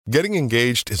Getting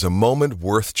engaged is a moment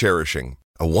worth cherishing.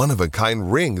 A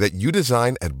one-of-a-kind ring that you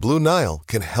design at Blue Nile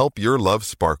can help your love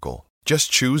sparkle.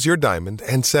 Just choose your diamond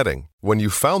and setting. When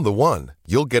you've found the one,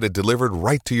 you'll get it delivered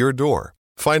right to your door.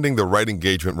 Finding the right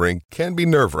engagement ring can be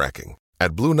nerve-wracking.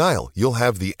 At Blue Nile, you'll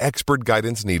have the expert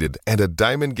guidance needed and a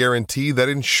diamond guarantee that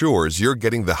ensures you're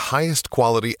getting the highest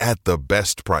quality at the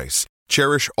best price.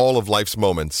 Cherish all of life's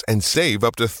moments and save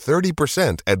up to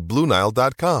 30% at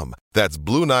BlueNile.com. That's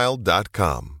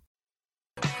BlueNile.com.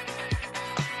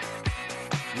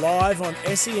 Live on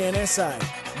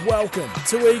SENSA, welcome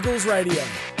to Eagles Radio.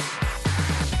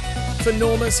 For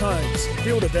Norma's Homes,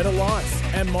 build a better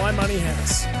life, and My Money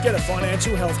House. Get a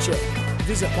financial health check.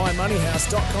 Visit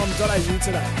mymoneyhouse.com.au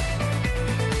today.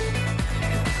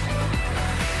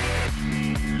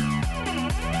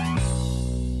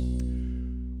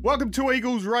 Welcome to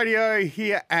Eagles Radio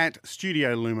here at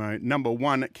Studio Lumo, number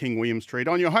 1 King William Street.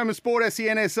 On your home of sport,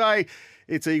 SENSA,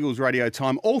 it's Eagles Radio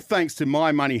time. All thanks to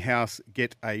My Money House.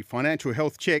 Get a financial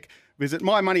health check. Visit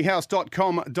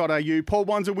mymoneyhouse.com.au. Paul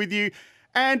Wanzer with you.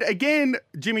 And again,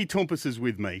 Jimmy Toumpas is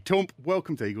with me. Toump,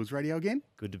 welcome to Eagles Radio again.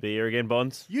 Good to be here again,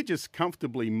 Bonds. You're just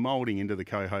comfortably moulding into the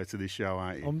co-host of this show,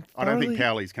 aren't you? I don't think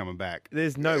Cowley's coming back.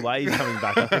 There's no way he's coming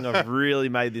back. I think I've really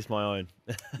made this my own.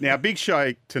 Now, big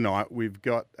show tonight. We've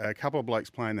got a couple of blokes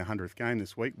playing their 100th game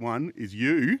this week. One is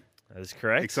you. That is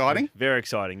correct. Exciting? Very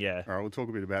exciting, yeah. All right, we'll talk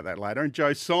a bit about that later. And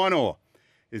Joe Sinor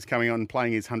is coming on and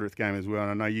playing his 100th game as well.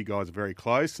 And I know you guys are very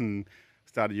close and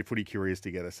started your footy careers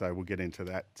together, so we'll get into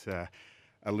that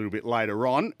a little bit later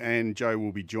on, and Joe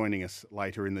will be joining us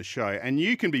later in the show. And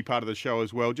you can be part of the show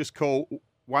as well. Just call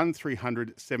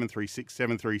 1300 736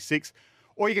 736,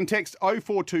 or you can text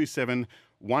 0427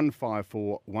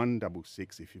 154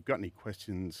 166 if you've got any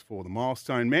questions for the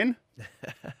Milestone Men.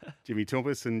 Jimmy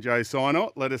Toumpas and Joe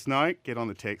Sinor, let us know. Get on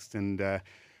the text, and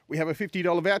we have a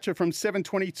 $50 voucher from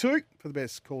 722 for the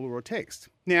best caller or text.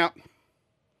 Now,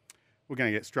 we're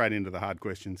going to get straight into the hard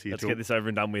questions here. Let's get this over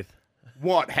and done with.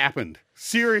 What happened?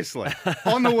 Seriously.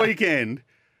 On the weekend,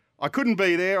 I couldn't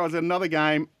be there. I was at another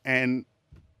game, and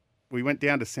we went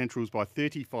down to Centrals by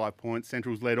 35 points.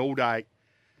 Centrals led all day,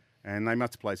 and they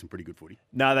must have played some pretty good footy.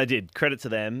 No, they did. Credit to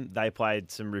them. They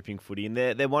played some ripping footy, and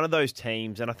they're one of those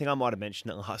teams, and I think I might have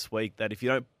mentioned it last week, that if you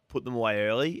don't put them away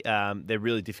early, they're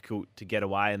really difficult to get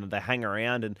away, and they hang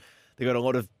around, and they've got a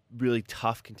lot of really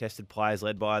tough contested players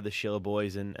led by the Schiller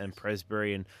boys and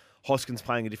Presbury, and Hoskins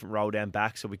playing a different role down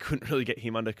back, so we couldn't really get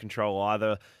him under control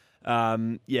either. We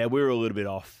were a little bit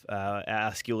off.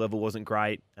 Our skill level wasn't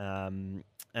great.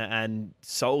 And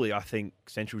solely, I think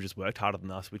Central just worked harder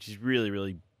than us, which is really,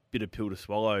 really bitter pill to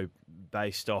swallow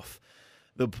based off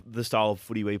the style of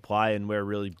footy we play, and we're a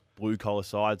really blue-collar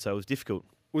side, so it was difficult.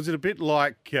 Was it a bit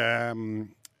like you're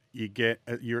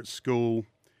at school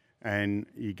and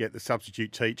you get the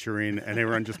substitute teacher in and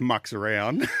everyone just mucks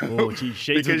around? Oh, gee,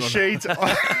 because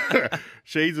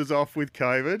Sheeds was off with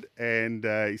COVID, and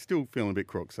he's still feeling a bit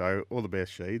crook. So all the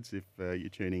best, Sheeds, if you're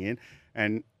tuning in.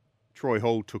 And Troy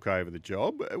Hall took over the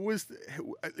job. It was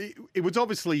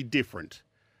obviously different.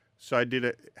 So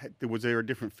was there a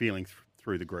different feeling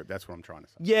through the group? That's what I'm trying to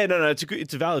say. Yeah, no, it's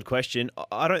a valid question.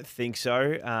 I don't think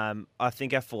so. I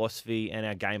think our philosophy and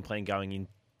our game plan going in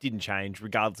didn't change,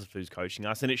 regardless of who's coaching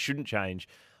us, and it shouldn't change.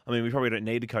 I mean, we probably don't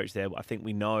need a coach there, but I think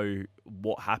we know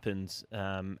what happens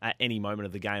at any moment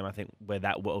of the game. I think we're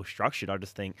that well structured. I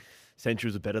just think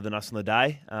Centrals are better than us on the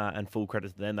day, and full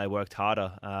credit to them. They worked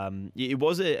harder. It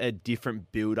was a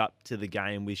different build-up to the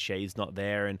game with Sheeds not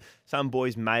there, and some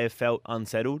boys may have felt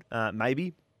unsettled,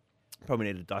 maybe. Probably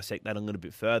need to dissect that a little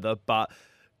bit further, but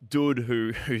Dood,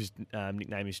 whose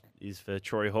nickname is for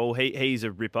Troy Hall, he's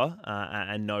a ripper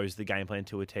and knows the game plan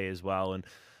to a T as well. And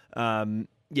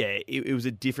it was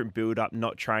a different build-up,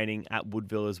 not training at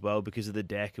Woodville as well because of the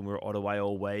deck, and we were Ottawa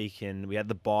all week, and we had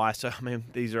the bye. So, I mean,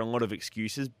 these are a lot of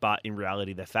excuses, but in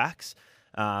reality, they're facts.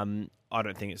 I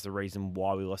don't think it's the reason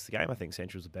why we lost the game. I think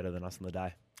Centrals are better than us on the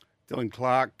day. Dylan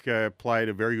Clark played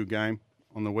a very good game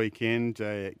on the weekend,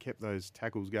 kept those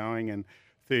tackles going, and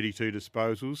 32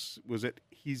 disposals. Was it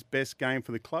his best game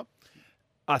for the club?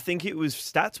 I think it was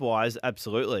stats-wise,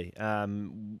 absolutely.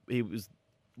 He was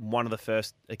one of the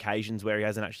first occasions where he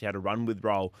hasn't actually had a run with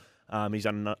roll. He's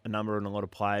done a number on a lot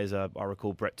of players. I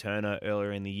recall Brett Turner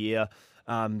earlier in the year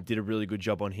did a really good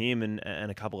job on him, and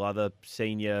a couple other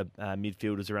senior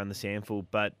midfielders around the sample.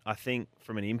 But I think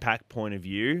from an impact point of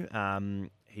view,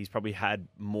 he's probably had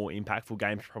more impactful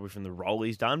games probably from the role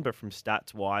he's done, but from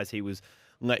stats-wise, he was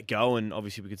let go, and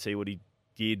obviously we could see what he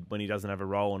did when he doesn't have a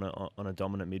role on a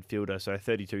dominant midfielder. So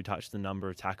 32 touched the number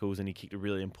of tackles, and he kicked a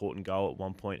really important goal at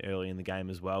one point early in the game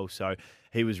as well. So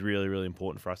he was really, really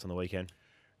important for us on the weekend.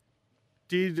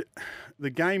 Did the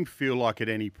game feel like at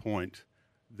any point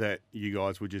that you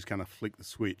guys were just going to flick the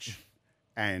switch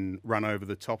and run over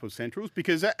the top of Centrals?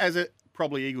 Because as a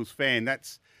probably Eagles fan,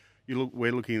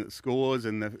 we're looking at the scores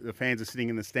and the fans are sitting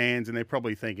in the stands and they're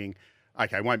probably thinking,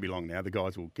 okay, it won't be long now. The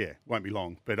guys won't be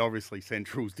long. But obviously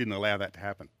Centrals didn't allow that to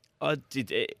happen.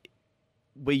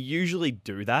 We usually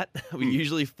do that. We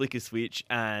usually flick a switch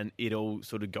and it all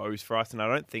sort of goes for us. And I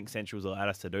don't think Central's allowed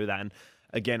us to do that. And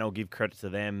again, I'll give credit to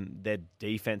them. Their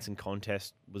defense and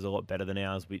contest was a lot better than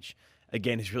ours, which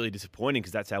again is really disappointing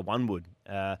because that's how one would.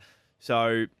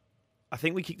 So I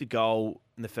think we kicked a goal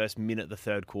in the first minute of the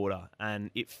third quarter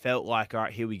and it felt like, all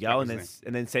right, here we go. And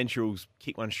then Central's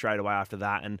kicked one straight away after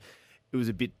that. And it was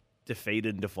a bit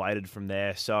defeated and deflated from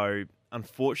there. So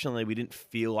unfortunately, we didn't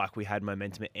feel like we had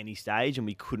momentum at any stage and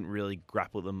we couldn't really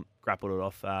grapple it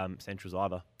off Central's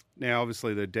either. Now,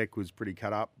 obviously, the deck was pretty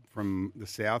cut up from the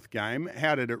South game.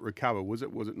 How did it recover? Was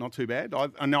it not too bad?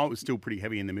 I know it was still pretty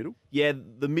heavy in the middle. Yeah,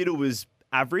 the middle was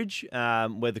average,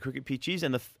 where the cricket pitch is,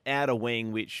 and the outer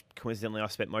wing, which coincidentally I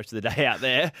spent most of the day out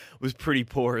there, was pretty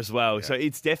poor as well. Yeah. So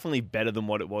it's definitely better than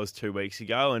what it was 2 weeks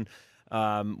ago. And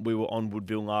we were on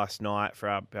Woodville last night for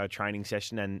our training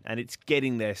session, and it's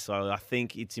getting there slowly. I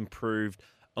think it's improved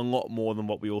a lot more than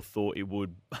what we all thought it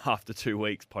would after 2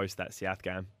 weeks post that South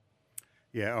game.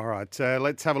 Yeah, all right.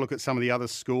 Let's have a look at some of the other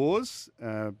scores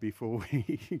before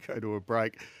we go to a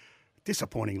break.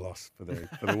 Disappointing loss for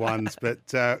the ones, but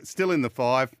still in the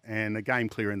 5 and a game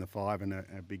clear in the 5 and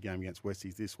a big game against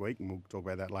Westies this week, and we'll talk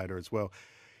about that later as well.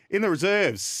 In the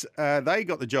reserves, they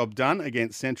got the job done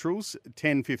against Centrals,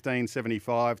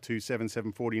 10-15-75 to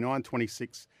 7-7-49,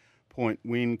 26-point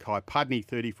win. Kai Pudney,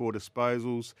 34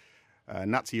 disposals.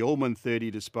 Nutsy Allman,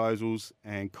 30 disposals.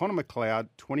 And Connor McLeod,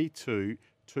 22,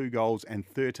 2 goals and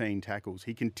 13 tackles.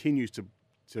 He continues to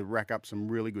rack up some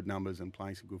really good numbers and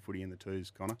playing some good footy in the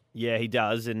twos, Connor. Yeah, he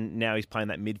does. And now he's playing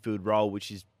that midfield role,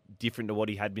 which is different to what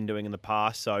he had been doing in the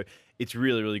past. So it's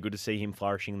really, really good to see him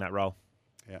flourishing in that role.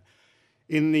 Yeah.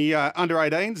 In the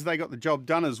under-18s, they got the job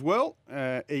done as well.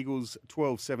 Eagles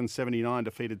 12-7-79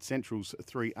 defeated Centrals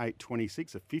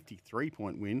 3-8-26, a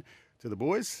 53-point win to the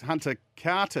boys. Hunter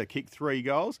Carter kicked 3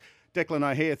 goals. Declan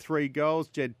O'Hare 3 goals.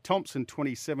 Jed Thompson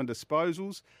 27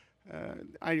 disposals.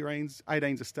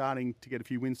 18s are starting to get a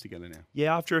few wins together now.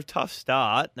 Yeah, after a tough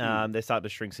start, they're starting to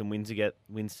string some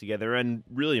wins together, and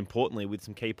really importantly, with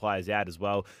some key players out as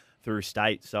well through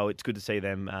state. So it's good to see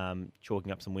them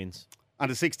chalking up some wins.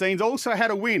 Under 16s also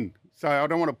had a win, so I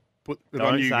don't want to put it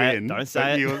on you again. Don't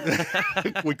say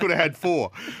it. We could have had 4.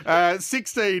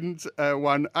 16s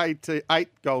won 8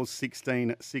 goals,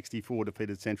 16-64,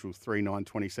 defeated Centrals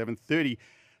 3-9-27,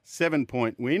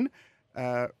 37-point win.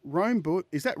 Rome,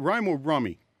 is that Rome or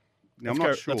Romy? Now, I'm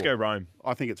not sure. Let's go Rome.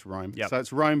 I think it's Rome. Yep. So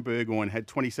it's Rome Burgoyne, had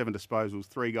 27 disposals,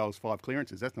 3 goals, 5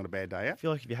 clearances. That's not a bad day out. I feel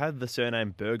like if you have the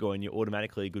surname Burgoyne, you're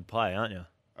automatically a good player, aren't you?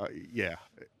 Yeah,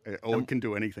 or it can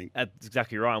do anything. That's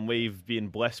exactly right. And we've been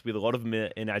blessed with a lot of them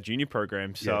in our junior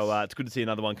program. So it's good to see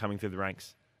another one coming through the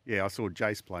ranks. Yeah, I saw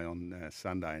Jace play on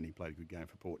Sunday and he played a good game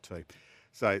for Port too.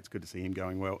 So it's good to see him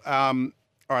going well. All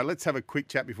right, let's have a quick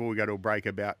chat before we go to a break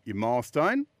about your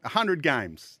milestone. 100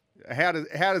 games. How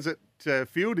does it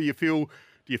feel? Do you feel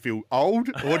old,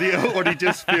 or do you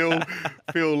just feel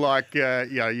like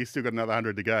you still got another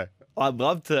 100 to go? I'd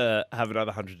love to have another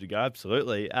 100 to go.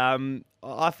 Absolutely.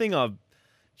 I think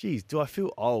do I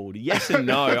feel old? Yes and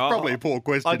no. Probably a poor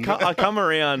question. I come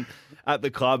around at the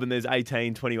club and there's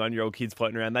 18, 21-year-old kids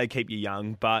floating around. They keep you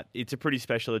young, but it's a pretty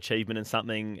special achievement and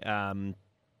something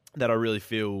that I really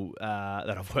feel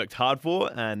that I've worked hard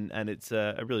for, and it's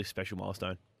a really special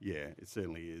milestone. Yeah, it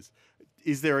certainly is.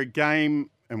 Is there a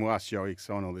game, and we'll ask Joey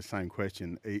Exonal the same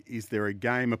question, is there a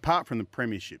game, apart from the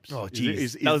premierships? Oh,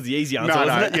 geez, that was the easy answer,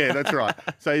 wasn't it? Yeah, that's right.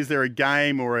 So is there a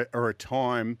game or a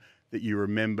time that you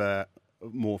remember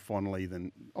more fondly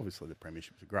than, obviously the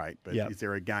premierships are great, but is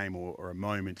there a game or a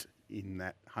moment in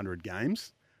that 100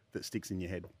 games that sticks in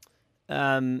your head?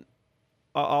 I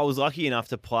was lucky enough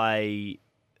to play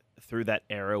through that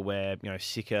era where,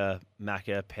 Sika,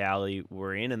 Macca, Powley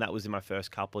were in, and that was in my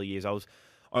first couple of years. I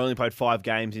only played 5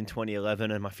 games in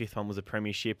 2011, and my 5th one was a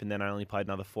premiership, and then I only played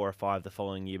another 4 or 5 the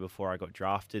following year before I got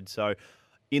drafted. So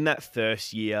in that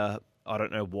first year, I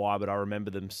don't know why, but I remember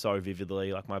them so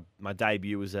vividly. Like my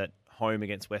debut was at home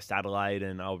against West Adelaide,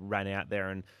 and I ran out there,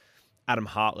 and Adam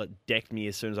Hartlett decked me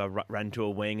as soon as I ran to a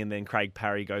wing, and then Craig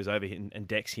Parry goes over and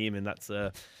decks him, and that's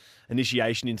a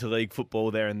initiation into league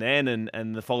football there and then.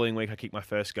 And the following week, I kicked my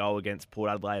first goal against Port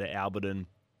Adelaide at Alberton.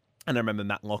 And I remember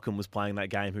Matt Lockham was playing that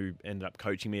game, who ended up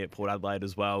coaching me at Port Adelaide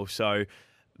as well. So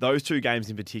those 2 games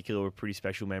in particular were pretty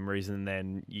special memories. And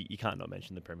then you can't not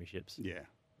mention the premierships. Yeah.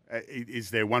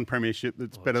 Is there one premiership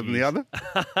that's better than the other?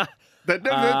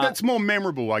 That's more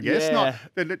memorable, I guess. Yeah.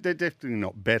 They're definitely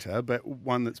not better, but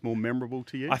one that's more memorable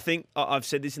to you? I think I've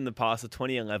said this in the past. The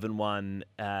 2011 one,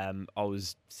 I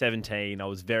was 17. I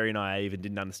was very naive and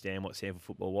didn't understand what Sanford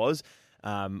football was.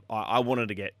 I wanted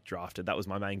to get drafted. That was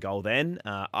my main goal then.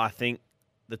 I think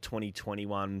the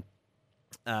 2021,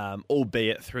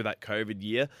 albeit through that COVID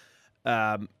year,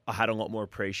 I had a lot more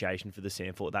appreciation for the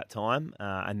Sanford at that time.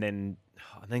 And then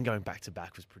going back to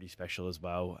back was pretty special as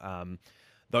well.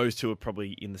 Those two are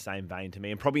probably in the same vein to me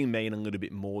and probably mean a little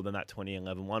bit more than that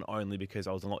 2011 one, only because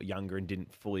I was a lot younger and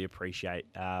didn't fully appreciate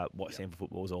what Sanford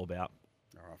football was all about.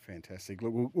 All right, fantastic.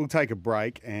 Look, we'll take a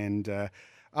break, and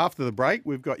after the break,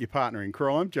 we've got your partner in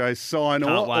crime, Joe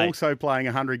Sinor, also playing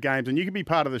 100 games, and you can be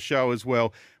part of the show as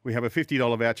well. We have a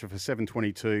 $50 voucher for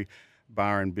 722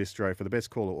 Bar and Bistro. For the best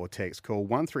caller or text, call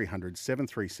 1300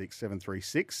 736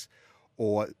 736.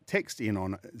 Or text in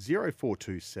on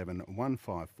 0427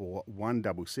 154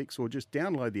 166, or just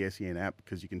download the SEN app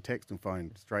because you can text and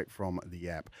phone straight from the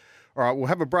app. All right, we'll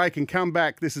have a break and come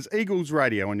back. This is Eagles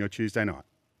Radio on your Tuesday night.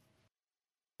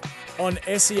 On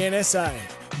SENSA,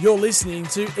 you're listening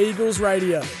to Eagles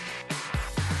Radio.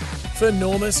 For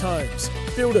Normus Homes,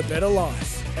 build a better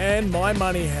life. And My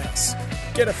Money House.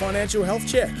 Get a financial health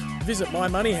check. Visit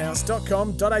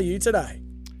mymoneyhouse.com.au today.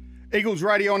 Eagles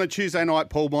Radio on a Tuesday night.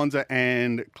 Paul Bonza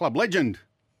and club legend,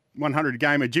 100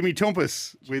 gamer Jimmy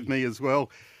Toumpas with me as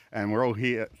well. And we're all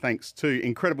here thanks to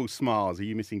Incredible Smiles. Are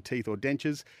you missing teeth or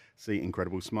dentures? See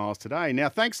Incredible Smiles today. Now,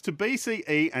 thanks to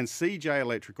BCE and CJ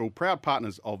Electrical, proud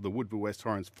partners of the Woodville West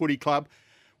Torrens Footy Club,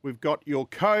 we've got your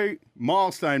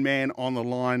co-milestone man on the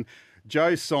line,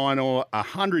 Joe Sinor,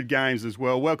 100 games as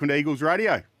well. Welcome to Eagles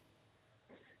Radio.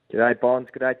 G'day, Bonds.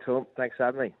 G'day, Tom. Thanks for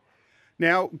having me.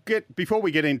 Now, before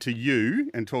we get into you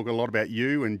and talk a lot about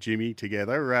you and Jimmy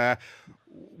together,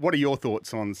 what are your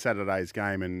thoughts on Saturday's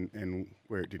game and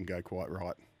where it didn't go quite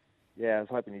right? Yeah, I was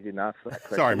hoping you didn't ask that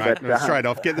question. Sorry, mate. Straight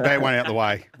off. Get the bad one out the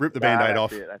way. Rip the Band-Aid off.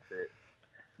 That's it.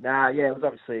 Nah, yeah, it was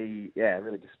obviously,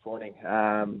 really disappointing.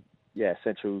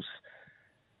 Central,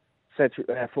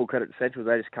 full credit to Central.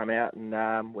 They just come out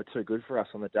and were too good for us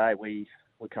on the day. We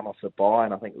come off the bye,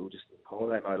 and I think we were just in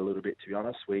holiday mode a little bit, to be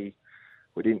honest. We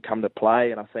didn't come to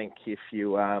play, and I think if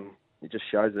you, it just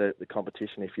shows the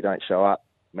competition if you don't show up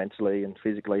mentally and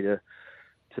physically to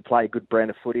play a good brand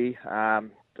of footy.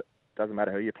 Doesn't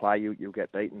matter who you play, you'll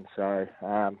get beaten. So,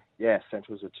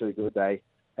 Centrals were too good. They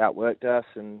outworked us,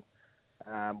 and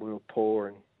we were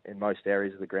poor in most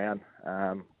areas of the ground.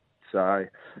 We'll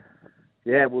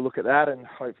look at that and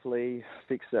hopefully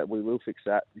fix that. We will fix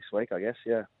that this week, I guess,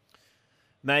 yeah.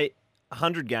 Mate,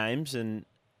 100 games, and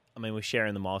I mean, we're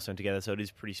sharing the milestone together, so it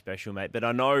is pretty special, mate. But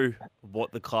I know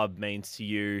what the club means to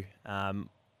you.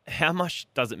 How much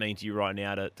does it mean to you right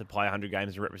now to play 100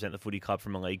 games and represent the footy club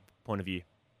from a league point of view?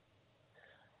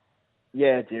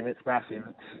 Yeah, Jim, it's massive.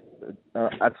 It's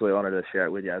absolutely honoured to share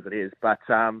it with you as it is. But,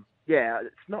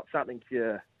 it's not something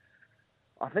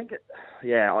I think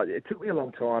it took me a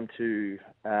long time to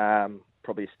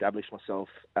probably establish myself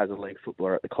as a league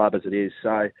footballer at the club as it is.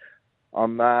 So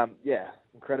I'm,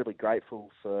 incredibly grateful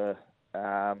for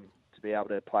to be able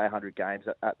to play 100 games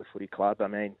at the footy club. I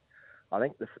mean, I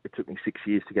think it took me 6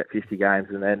 years to get 50 games,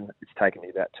 and then it's taken me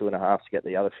about 2.5 to get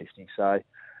the other 50. So,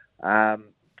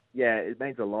 it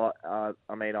means a lot. I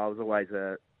was always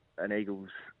an Eagles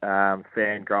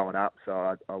fan growing up,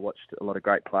 so I watched a lot of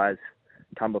great players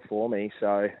come before me. So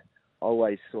I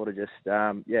always sort of just,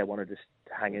 want to just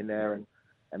hang in there and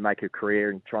make a career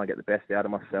and try and get the best out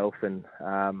of myself. And,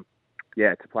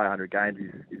 to play 100 games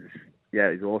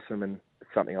is awesome, and it's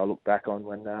something I look back on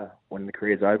when the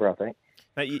career's over, I think.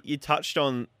 Mate, you touched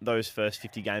on those first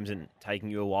 50 games and taking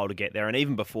you a while to get there, and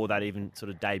even before that, even sort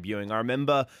of debuting. I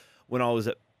remember when I was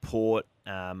at Port,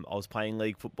 I was playing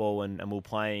league football and we were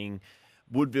playing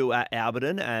Woodville at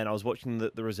Alberton, and I was watching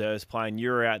the reserves playing.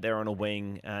 You were out there on a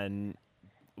wing, and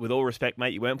with all respect,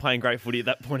 mate, you weren't playing great footy at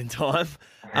that point in time.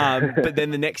 But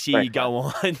then the next year you go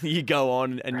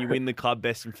on and you win the club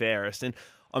best and fairest. And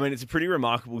I mean, it's a pretty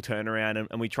remarkable turnaround,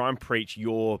 and we try and preach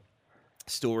your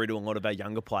story to a lot of our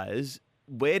younger players.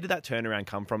 Where did that turnaround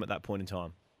come from at that point in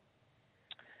time?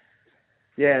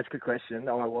 Yeah, it's a good question.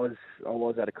 I was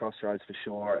at a crossroads for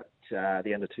sure at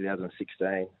the end of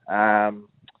 2016.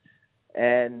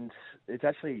 And it's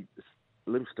actually a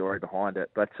little story behind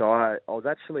it. But I was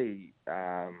actually,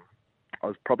 I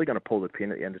was probably going to pull the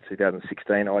pin at the end of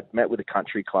 2016. I'd met with a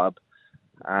country club,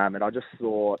 and I just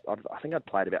thought, I think I'd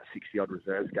played about 60-odd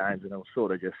reserves games, and I was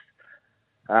sort of just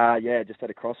at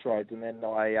a crossroads. And then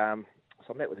so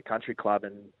I met with a country club,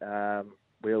 and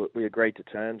we agreed to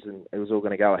terms, and it was all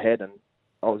going to go ahead. And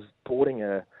was boarding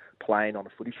a plane on a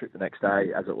footy trip the next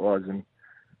day, as it was, and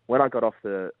when I got off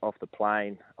the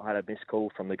plane, I had a missed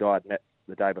call from the guy I'd met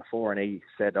the day before, and he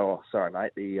said, "Oh, sorry,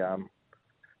 mate,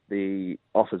 the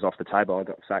offer's off the table. I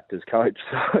got sacked as coach."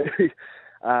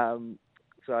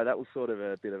 So that was sort of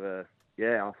a bit of a,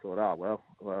 I thought, oh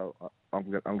well, I'm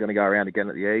going to go around again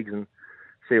at the Eagles and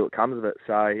see what comes of it.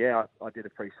 So I did a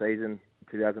pre-season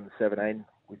 2017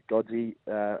 with Godsey,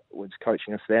 was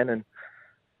coaching us then, and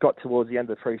got towards the end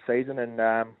of the pre-season, and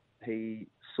he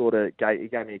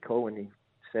gave me a call and he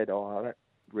said, "Oh, I don't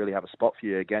really have a spot for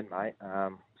you again, mate."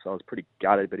 So I was pretty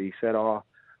gutted, but he said, "Oh,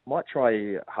 I might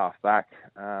try half back,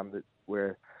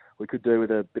 where we could do with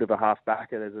a bit of a half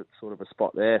backer. There's a sort of a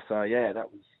spot there." So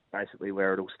that was basically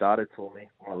where it all started for me,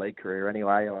 my league career.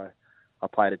 Anyway, I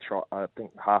played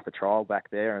half a trial back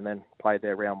there, and then played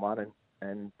there round one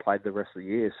and played the rest of the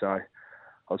year. So I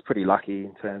was pretty lucky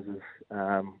in terms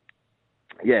of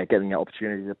getting the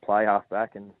opportunity to play half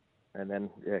back and then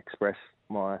express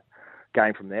my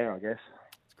game from there, I guess.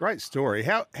 Great story.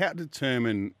 How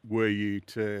determined were you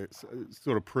to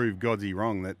sort of prove Godsey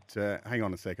wrong that, hang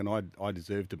on a second, I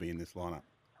deserve to be in this lineup?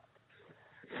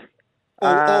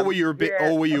 Or were you a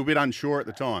bit unsure at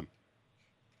the time?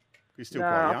 You're still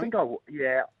quite young. I think I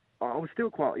was still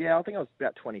quite, I think I was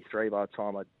about 23 by the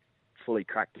time I fully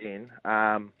cracked in.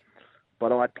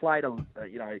 But I played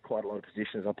quite a lot of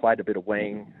positions. I played a bit of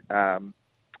wing,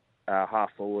 half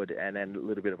forward, and then a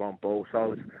little bit of on ball. So I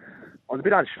was a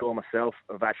bit unsure myself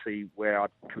of actually where I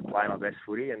could play my best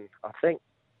footy. And I think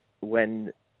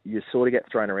when you sort of get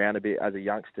thrown around a bit as a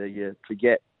youngster, you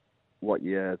forget what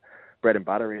your bread and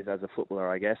butter is as a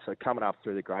footballer, I guess. So coming up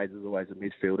through the grades was always a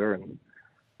midfielder. And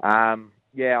I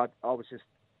was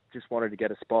just wanted to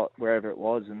get a spot wherever it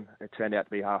was, and it turned out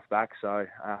to be half back. So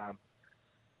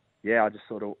I just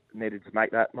sort of needed to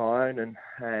make that my own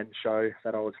and show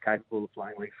that I was capable of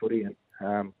playing league footy.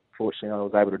 And fortunately, I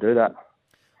was able to do that.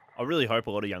 I really hope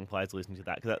a lot of young players listen to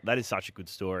that, because that is such a good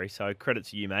story. So credit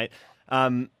to you, mate.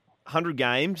 100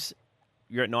 games,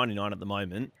 you're at 99 at the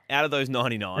moment. Out of those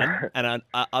 99, and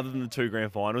other than the 2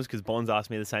 grand finals, because Bonds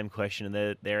asked me the same question,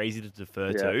 and they're easy to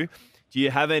defer to, do you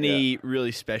have any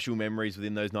really special memories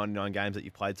within those 99 games that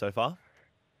you've played so far?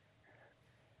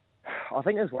 I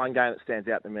think there's one game that stands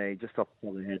out to me just off the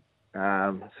top of the head.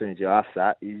 As soon as you ask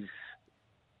that,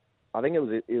 I think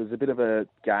it was a bit of a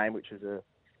game which was a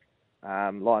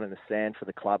line in the sand for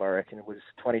the club. I reckon it was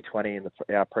 2020 in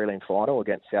our prelim final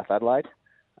against South Adelaide.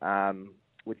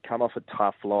 We'd come off a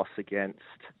tough loss against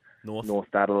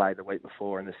North Adelaide the week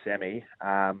before in the semi,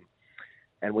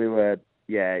 and we were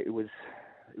it was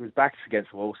backs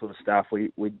against the wall sort of stuff.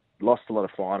 We lost a lot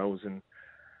of finals and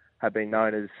have been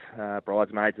known as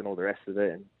bridesmaids and all the rest of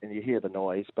it, and you hear the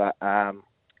noise. But that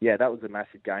was a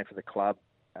massive game for the club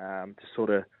to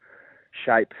sort of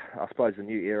shape, I suppose, the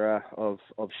new era of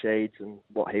Sheeds and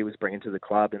what he was bringing to the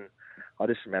club. And I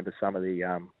just remember some of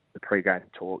the pre-game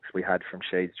talks we had from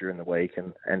Sheeds during the week,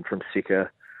 and from Sika,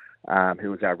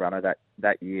 who was our runner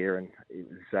that year. And it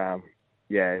was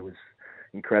it was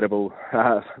incredible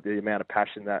the amount of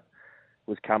passion that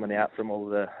was coming out from all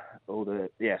the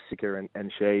Sika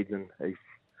and Sheeds, and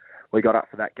we got up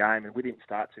for that game, and we didn't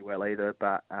start too well either,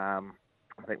 but I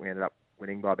think we ended up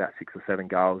winning by about 6 or 7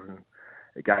 goals, and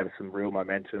it gave us some real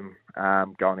momentum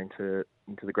going into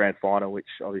the grand final, which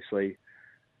obviously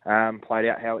played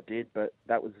out how it did. But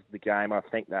that was the game, I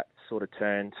think, that sort of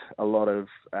turned a lot of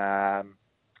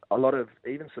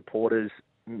even supporters,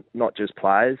 not just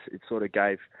players. It sort of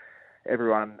gave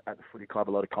everyone at the footy club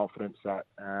a lot of confidence that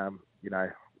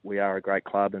we are a great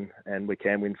club and we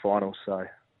can win finals. So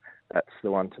that's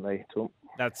the one to me, Tom.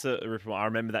 That's a ripple. I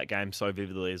remember that game so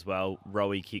vividly as well.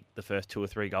 Rowie kicked the first 2 or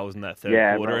 3 goals in that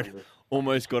third quarter and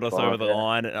almost got us over the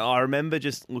line. And I remember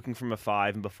just looking from afar,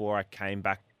 even before I came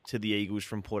back to the Eagles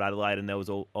from Port Adelaide, and there was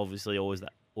obviously always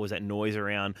that noise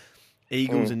around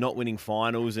Eagles and not winning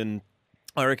finals. And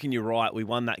I reckon you're right. We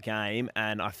won that game,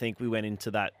 and I think we went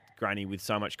into that granny with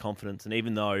so much confidence. And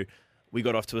even though we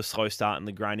got off to a slow start in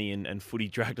the granny and footy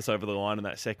dragged us over the line in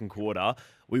that second quarter,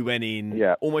 we went in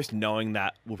almost knowing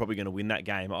that we're probably going to win that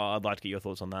game. I'd like to get your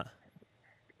thoughts on that.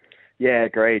 Yeah,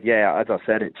 agreed. Yeah, as I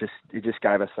said, it just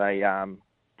gave us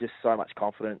just so much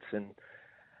confidence. And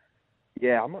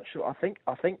I'm not sure. I think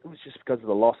it was just because of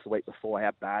the loss the week before,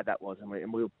 how bad that was, and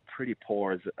we were pretty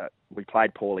poor. We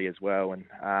played poorly as well. And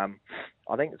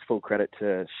I think it's full credit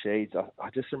to Sheeds. I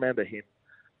just remember him.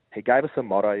 He gave us a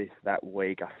motto that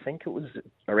week. I think it was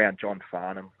around John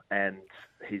Farnham and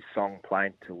his song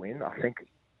 "Playing to Win." I think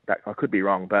that, I could be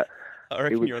wrong, but I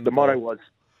reckon you're on the motto was,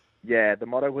 the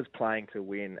motto was "Playing to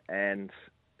Win," and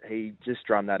he just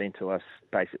drummed that into us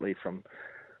basically from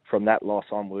from that loss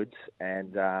onwards,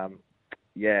 and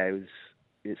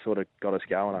it sort of got us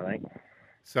going, I think.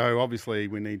 So obviously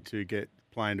we need to get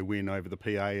playing to win over the PA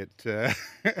at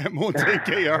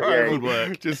Montiki. All right, Yeah, good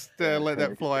work. Just let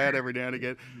that fly out every now and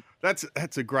again.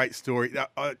 That's a great story.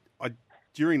 I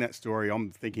during that story,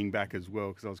 I'm thinking back as well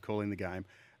because I was calling the game.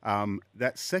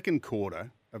 That second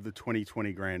quarter of the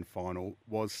 2020 Grand Final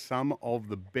was some of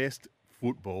the best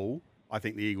football I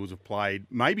think the Eagles have played,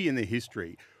 maybe in their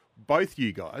history. Both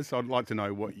you guys, I'd like to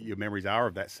know what your memories are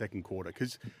of that second quarter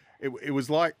because it was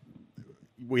like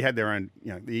we had their own,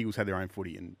 the Eagles had their own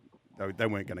footy and they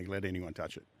weren't going to let anyone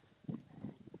touch it.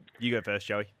 You go first,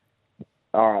 Joey.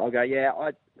 All right, I'll go. Yeah,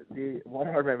 what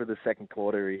I remember the second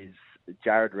quarter is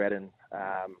Jared Redden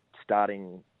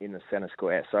starting in the centre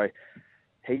square. So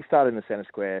he started in the centre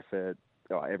square for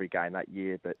every game that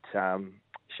year, but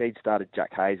she'd started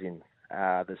Jack Hayes in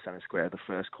the centre square the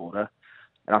first quarter.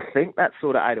 And I think that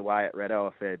sort of ate away at Reddo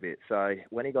a fair bit. So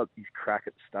when he got his crack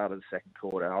at the start of the second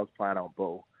quarter, I was playing on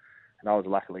ball, and I was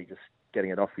luckily just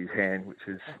getting it off his hand,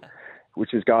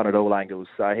 which was going at all angles.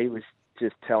 So he was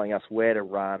just telling us where to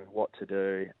run, what to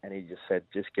do, and he just said,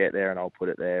 just get there and I'll put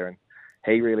it there. And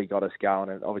he really got us going.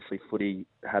 And obviously footy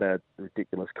had a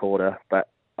ridiculous quarter, but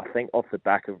I think off the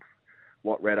back of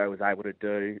what Reddo was able to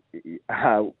do,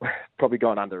 probably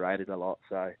gone underrated a lot.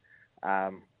 So,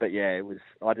 but yeah,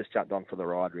 I just jumped on for the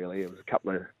ride really. It was a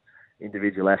couple of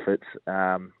individual efforts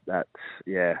that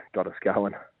got us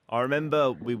going. I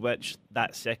remember we watched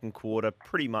that second quarter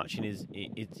pretty much in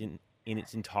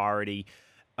its entirety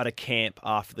at a camp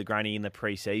after the granny in the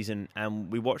pre-season,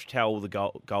 and we watched how all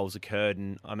the goals occurred.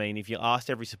 And I mean, if you asked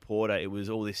every supporter, it was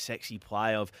all this sexy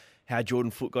play of how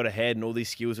Jordan Foote got ahead and all these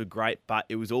skills were great, but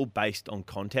it was all based on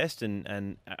contest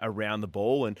and around the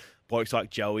ball, and blokes like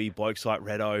Joey, blokes like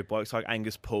Reddo, blokes like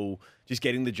Angus Poole, just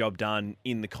getting the job done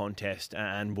in the contest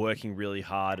and working really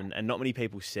hard. And not many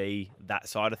people see that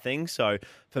side of things. So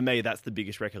for me, that's the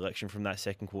biggest recollection from that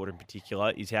second quarter in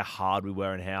particular, is how hard we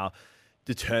were and how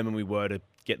determined we were to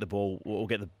get the ball or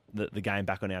get the game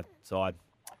back on our side.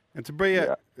 And to be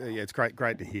it's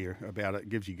great to hear about it. It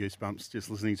gives you goosebumps just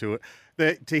listening to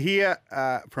it. To hear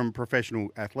from professional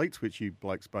athletes, which you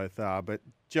blokes both are, but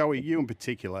Joey, you in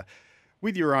particular,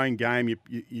 with your own game,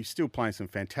 you're still playing some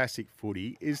fantastic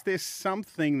footy. Is there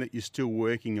something that you're still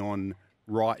working on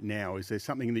right now? Is there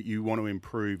something that you want to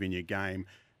improve in your game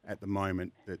at the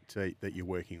moment that you're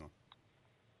working on?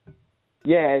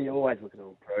 Yeah, you're always looking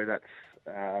to improve.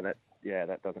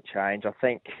 That doesn't change. I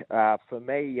think for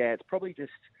me, it's probably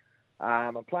just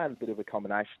I'm playing a bit of a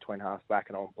combination between half-back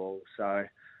and on-ball. So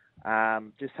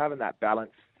just having that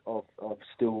balance of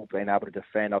still being able to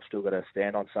defend. I've still got to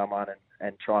stand on someone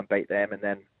and try and beat them, and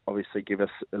then obviously give us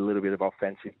a little bit of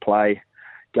offensive play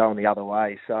going the other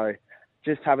way. So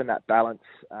just having that balance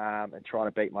and trying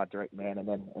to beat my direct man and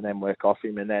then work off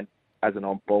him. And then as an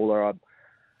on-baller,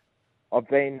 I've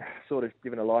been sort of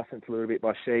given a license a little bit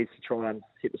by Sheeds to try and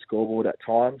hit the scoreboard at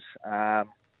times. When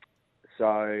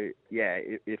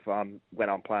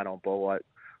I'm playing on ball,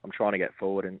 I'm trying to get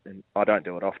forward, and I don't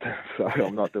do it often, so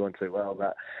I'm not doing too well.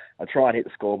 But I try and hit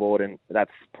the scoreboard, and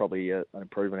that's probably an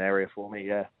improvement area for me,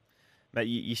 yeah. Mate,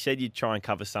 you said you'd try and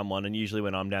cover someone, and usually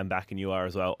when I'm down back and you are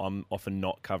as well, I'm often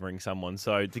not covering someone.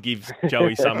 So to give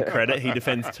Joey some credit, he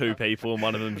defends two people, and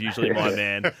one of them's usually my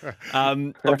man.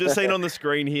 I've just seen on the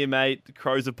screen here, mate, the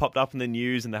Crows have popped up in the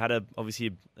news, and they had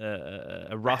obviously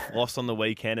a rough loss on the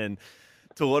weekend. And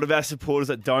to a lot of our supporters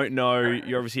that don't know,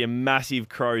 you're obviously a massive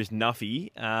Crows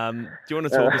nuffy. Do you want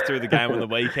to talk us through the game on the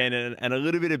weekend and a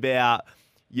little bit about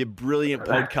your brilliant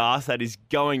podcast that is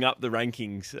going up the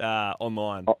rankings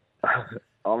online?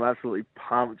 I'm absolutely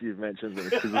pumped you've mentioned this,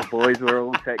 because the boys were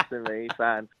all texting me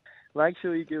saying, make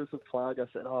sure you give us a plug. I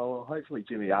said, well, hopefully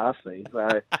Jimmy asked me.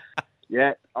 So,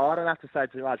 yeah, I don't have to say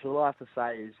too much. All I have to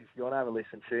say is, if you want to have a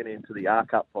listen, tune in to the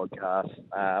Arc Up podcast.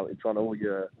 It's on all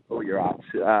your apps.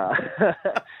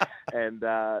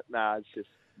 It's just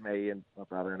me and my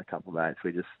brother and a couple of mates.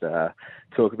 We just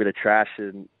talk a bit of trash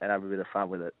and have a bit of fun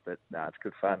with it. But it's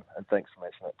good fun. And thanks for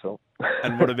mentioning it, Tom.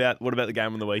 And what about the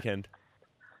game on the weekend?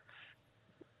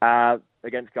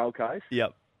 Against Gold Coast?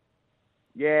 Yep.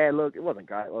 Yeah, look, it wasn't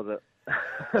great, was it?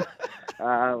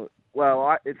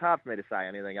 It's hard for me to say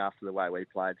anything after the way we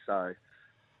played, so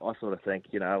I sort of think,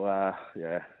 we're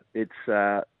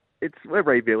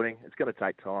rebuilding. It's going to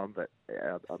take time, but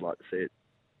yeah, I'd like to see it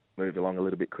move along a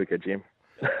little bit quicker, Jim.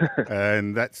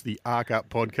 And that's the Arc Up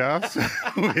podcast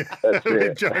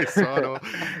with Joey Sidor.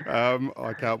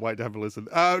 I can't wait to have a listen.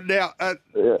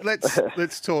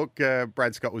 Let's talk.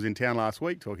 Brad Scott was in town last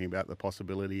week talking about the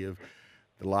possibility of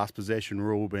the last possession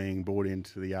rule being brought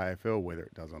into the AFL, whether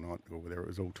it does or not, or whether it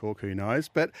was all talk, who knows.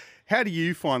 But how do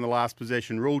you find the last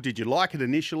possession rule? Did you like it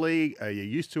initially? Are you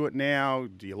used to it now?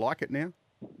 Do you like it now?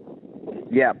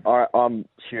 Yeah, I'm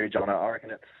huge on it. I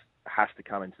reckon it has to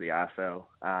come into the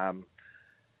AFL.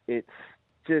 It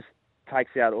just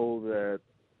takes out all the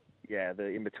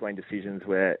in-between decisions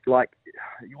where, like,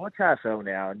 you watch AFL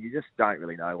now and you just don't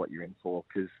really know what you're in for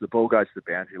because the ball goes to the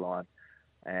boundary line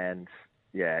and,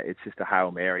 yeah, it's just a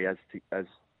Hail Mary as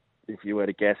if you were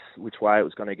to guess which way it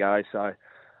was going to go. So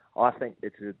I think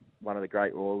it's one of the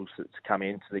great rules that's come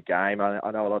into the game. I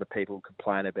know a lot of people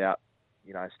complain about,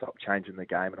 stop changing the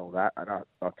game and all that, and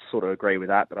I sort of agree with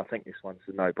that, but I think this one's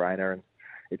a no-brainer and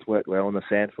it's worked well in the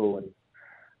SANFL, and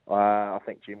I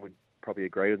think Jim would probably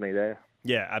agree with me there.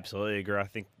 Yeah, absolutely agree. I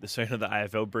think the sooner the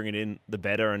AFL bring it in, the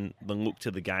better, and the look to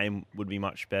the game would be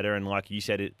much better. And like you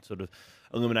said, it sort of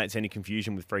eliminates any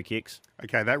confusion with free kicks.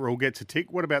 Okay, that rule gets a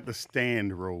tick. What about the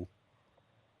stand rule?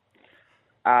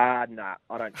 No,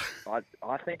 I don't.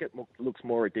 I think it looks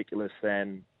more ridiculous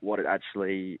than what it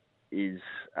actually is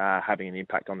having an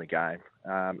impact on the game.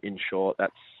 In short,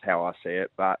 that's how I see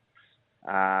it. But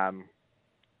I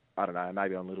don't know,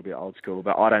 maybe I'm a little bit old school,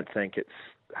 but I don't think it's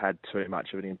had too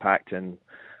much of an impact, and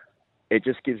it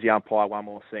just gives the umpire one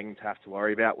more thing to have to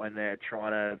worry about when they're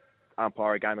trying to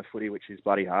umpire a game of footy, which is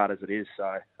bloody hard as it is.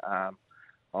 So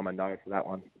I'm a no for that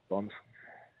one, Bonds.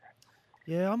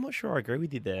 Yeah, I'm not sure I agree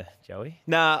with you there, Joey.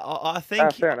 Nah, I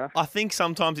think fair enough. I think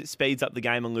sometimes it speeds up the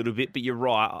game a little bit, but you're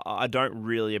right. I don't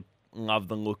really love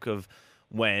the look of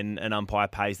when an umpire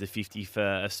pays the 50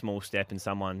 for a small step and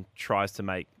someone tries to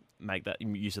make that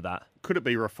use of that. Could it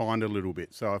be refined a little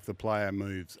bit? So if the player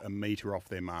moves a metre off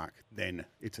their mark, then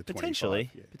it's a 25.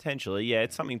 Potentially, yeah,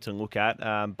 it's something to look at.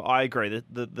 But I agree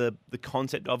that the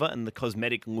concept of it and the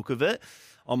cosmetic look of it,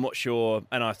 I'm not sure,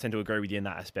 and I tend to agree with you in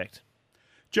that aspect.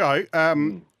 Joe,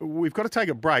 we've got to take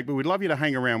a break, but we'd love you to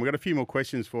hang around. We've got a few more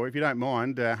questions for you. If you don't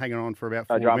mind hanging on for about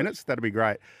 4 minutes, that'd be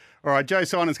great. All right, Joe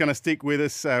Sinon's going to stick with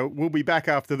us. We'll be back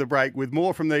after the break with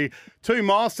more from the two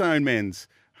milestone men's.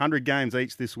 100 games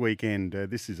each this weekend.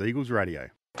 This is Eagles Radio.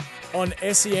 On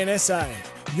SENSA,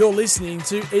 you're listening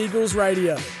to Eagles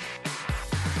Radio.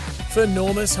 For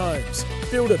Normus Homes,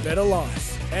 build a better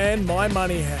life. And My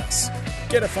Money House.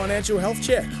 Get a financial health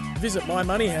check. Visit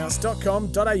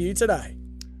mymoneyhouse.com.au today.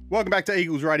 Welcome back to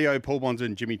Eagles Radio. Paul Bonds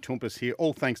and Jimmy Toumpas here.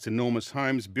 All thanks to Normus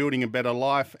Homes, building a better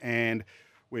life. And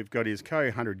we've got his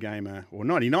co-100 gamer, or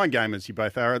 99 gamers you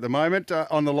both are at the moment,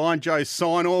 on the line. Joe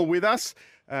Sinor with us.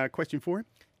 Question for him?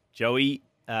 Joey,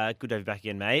 good to have you back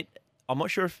again, mate. I'm not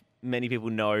sure if many people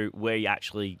know where you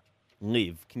actually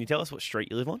live. Can you tell us what street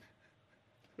you live on?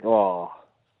 Oh,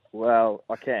 well,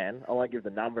 I can. I won't give the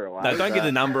number away. No, don't give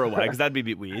the number away because that'd be a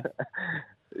bit weird.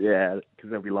 Yeah, because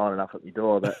they'll be lining up at my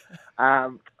door. But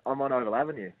I'm on Oval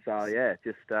Avenue, so yeah,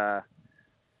 just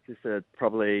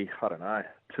probably, I don't know,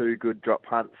 2 good drop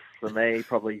punts for me,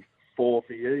 probably 4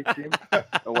 for you, Jim,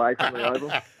 away from the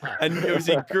Oval. And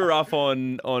obviously grew up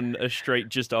on a street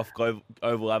just off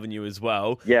Oval Avenue as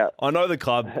well. Yeah. I know the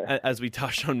club, as we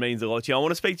touched on, means a lot to you. I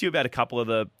want to speak to you about a couple of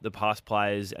the past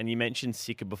players, and you mentioned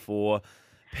Sika before.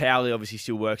 Powley obviously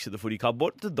still works at the footy club.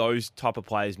 What do those type of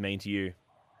players mean to you?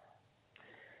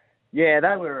 Yeah,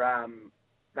 they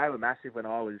were massive when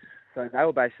I was... So they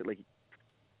were basically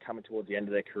coming towards the end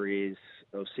of their careers.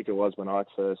 Or Sika was when I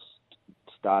first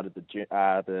started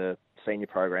the senior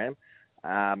program,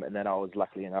 and then I was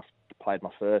lucky enough to play my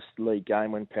first league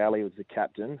game when Powley was the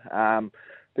captain.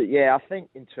 But yeah, I think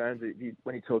in terms of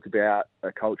when you talk about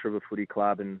a culture of a footy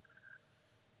club and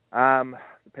the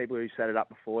people who set it up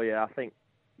before you, I think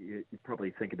you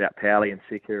probably think about Powley and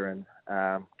Sika and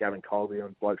Gavin Colby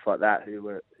and blokes like that who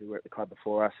were at the club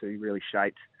before us, who really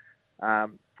shaped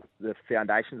the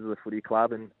foundations of the footy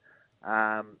club and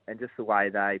just the way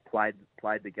they played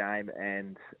the game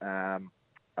and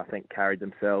I think carried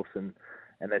themselves and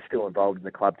they're still involved in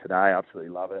the club today. I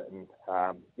absolutely love it. And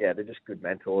yeah, they're just good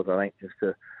mentors, I think, just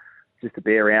to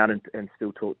be around and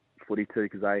still talk footy too,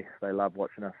 because they love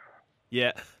watching us.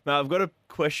 Yeah. Now, I've got a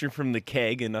question from the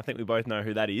Keg, and I think we both know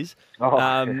who that is.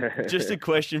 Oh. Just a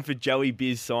question for Joey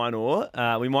Biz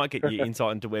Sinor. We might get your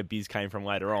insight into where Biz came from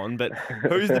later on, but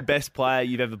who's the best player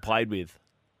you've ever played with?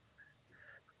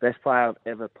 Best player I've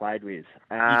ever played with?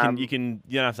 You don't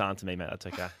have to answer me, mate. That's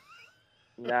okay.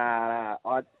 Nah,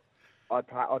 I'd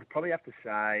probably have to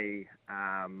say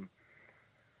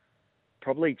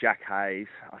probably Jack Hayes.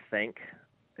 I think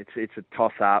it's a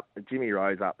toss up. Jimmy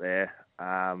Rose up there.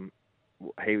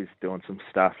 He was doing some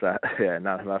stuff that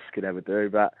none of us could ever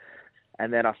do.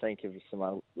 And then I think of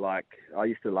someone like I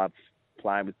used to love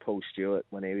playing with Paul Stewart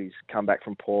when he was come back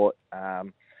from Port.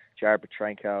 Jared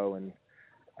Petrenko and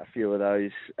a few of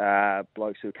those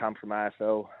blokes who come from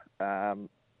AFL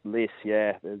lists.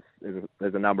 Yeah, there's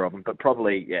a number of them, but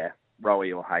probably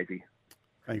Rowie or Hazy.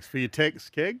 Thanks for your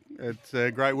text, Keg. It's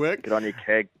great work. Good on you,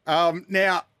 Keg.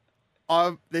 Now,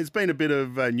 there's been a bit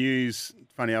of news.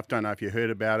 Funny enough, don't know if you heard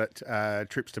about it.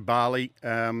 Trips to Bali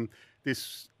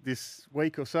this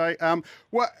week or so.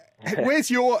 Where's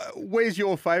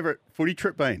your favourite footy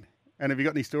trip been? And have you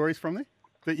got any stories from there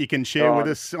that you can share with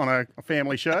us on a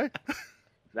family show?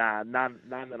 Nah, none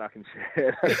that I can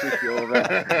share. That's for sure.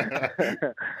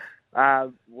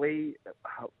 But,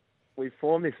 we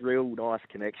formed this real nice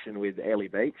connection with Airlie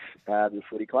Beach, the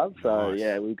footy club. So nice.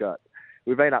 Yeah,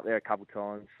 we've been up there a couple of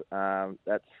times.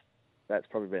 That's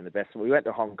probably been the best. We went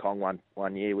to Hong Kong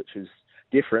one year, which was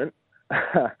different.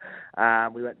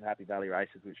 We went to Happy Valley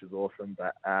Races, which was awesome.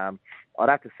 But I'd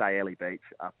have to say Airlie Beach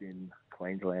up in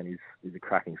Queensland is a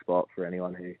cracking spot for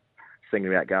anyone who's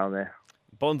thinking about going there.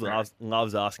 Bonds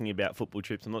loves asking about football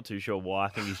trips. I'm not too sure why. I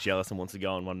think he's jealous and wants to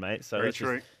go on one, mate. So let's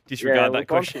just disregard that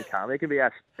question. He can be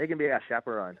our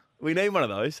chaperone. We need one of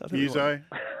those. Uzo,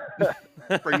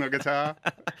 bring my guitar.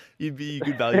 You'd be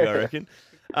good value, I reckon.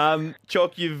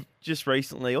 Chalk, you've just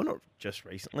recently, or not just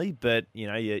recently, but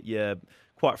you're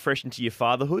quite fresh into your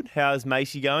fatherhood. How's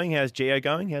Macy going? How's Gio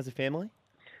going? How's the family?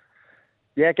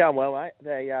 Yeah, going well, mate.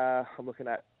 I'm looking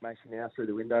at Macy now through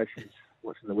the window. She's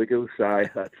watching the Wiggles, so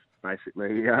that's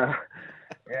basically,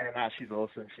 she's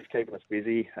awesome. She's keeping us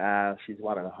busy. She's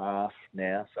 1.5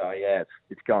 now, so yeah,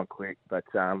 it's going quick. But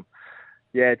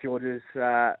Georgia's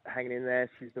hanging in there.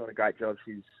 She's doing a great job.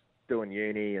 She's doing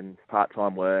uni and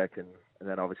part-time work, and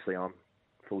then obviously I'm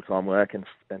full-time work and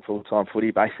full-time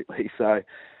footy basically. So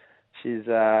she's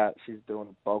doing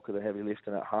the bulk of the heavy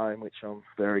lifting at home, which I'm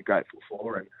very grateful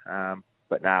for. And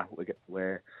but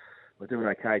we're doing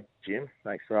okay, Jim.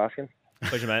 Thanks for asking.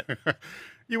 Pleasure, mate.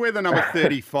 You wear the number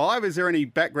 35. Is there any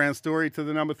background story to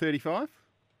the number 35?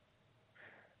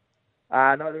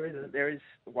 No, there isn't. There is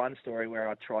one story where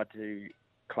I tried to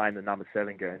claim the number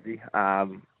 7 Guernsey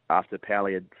after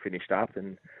Powley had finished up,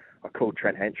 and I called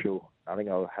Trent Henschel. I think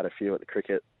I had a few at the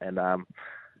cricket, and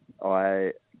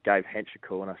I gave Hench a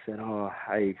call, and I said, "Oh,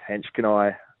 hey, Hench, can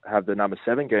I have the number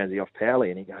 7 Guernsey off Powley?"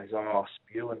 And he goes, "Oh,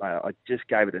 spewing, mate. I just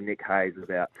gave it to Nick Hayes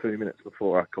about 2 minutes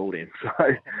before I called him." So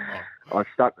I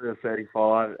stuck to the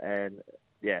 35, and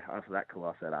after that call,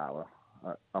 I said, well,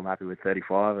 I'm happy with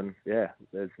 35, and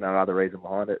there's no other reason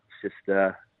behind it. It's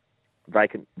just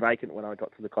vacant when I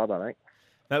got to the club, I think.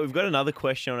 Mate, we've got another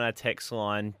question on our text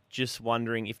line. Just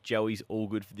wondering if Joey's all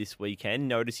good for this weekend.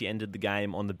 Notice he ended the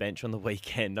game on the bench on the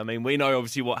weekend. I mean, we know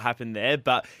obviously what happened there,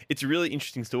 but it's a really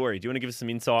interesting story. Do you want to give us some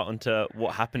insight onto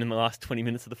what happened in the last 20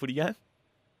 minutes of the footy game?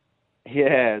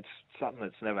 Yeah, it's something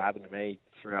that's never happened to me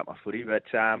throughout my footy. But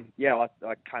I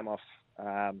came off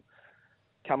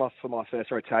for my first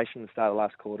rotation at the start of the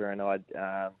last quarter, and I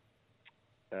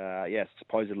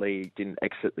supposedly didn't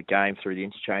exit the game through the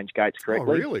interchange gates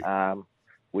correctly. Oh, really?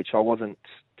 Which I wasn't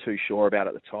too sure about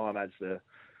at the time, as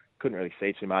couldn't really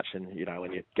see too much, and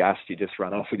when you're gassed, you just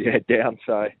run off with your head down.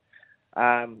 So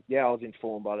I was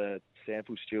informed by the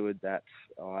sample steward that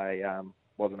I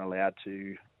wasn't allowed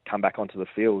to come back onto the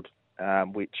field,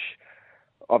 which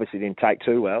obviously didn't take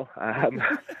too well. I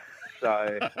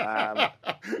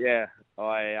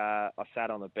sat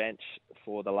on the bench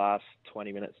for the last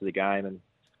 20 minutes of the game, and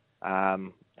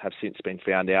have since been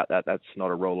found out that that's not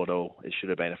a rule at all. It should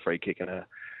have been a free kick and a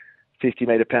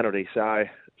 50-metre penalty. So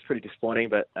it's pretty disappointing,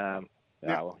 but now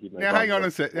hang on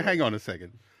a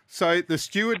second. So the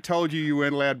steward told you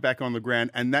weren't allowed back on the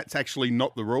ground, and that's actually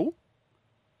not the rule?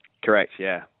 Correct,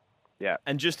 yeah.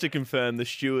 And just to confirm, the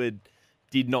steward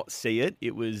did not see it.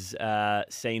 It was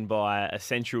seen by a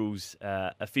Central's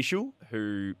official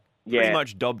who pretty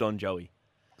much dobbed on Joey.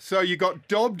 So you got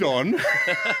dobbed on.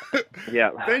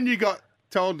 Yeah. Then you got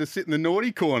told to sit in the naughty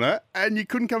corner, and you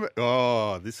couldn't come.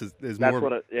 Oh, there's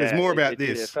more about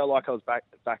this. It felt like I was back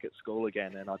at school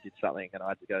again, and I did something, and I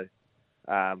had to go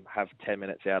have 10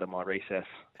 minutes out of my recess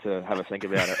to have a think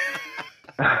about it.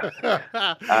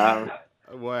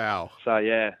 Wow. So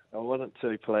I wasn't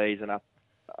too pleased, and I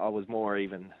was more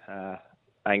even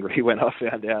angry when I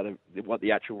found out what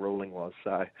the actual ruling was.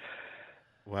 So.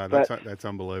 Wow, that's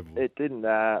unbelievable. It didn't.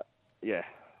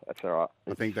 That's all right.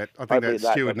 I think that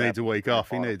steward needs a week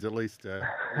off. He needs at least. I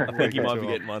think he might be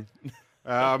getting one.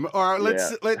 All right,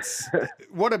 let's.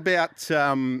 What about?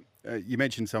 You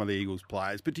mentioned some of the Eagles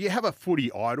players, but do you have a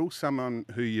footy idol, someone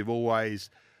who you've always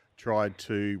tried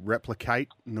to replicate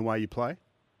in the way you play?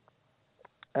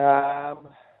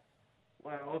 Well,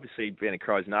 obviously, being a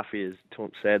Crows Nuffy, as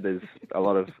Tump said, there's a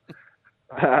lot of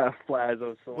players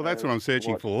I've Well, that's what I'm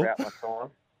searching for. Throughout my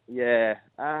time. Yeah.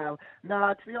 No,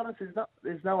 to be honest,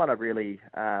 there's no one I really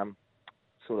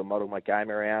sort of model my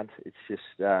game around. It's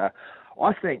just, I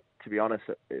think, to be honest,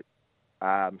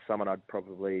 someone I'd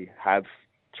probably have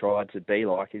tried to be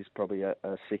like is probably a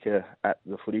sicker at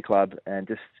the footy club, and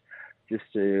just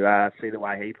to see the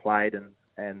way he played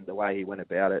and the way he went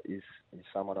about it is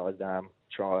someone I'd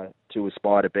try to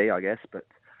aspire to be, I guess, but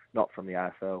not from the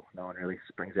AFL. No one really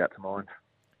springs out to mind.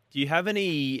 Do you have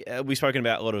any? We've spoken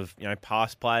about a lot of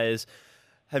past players.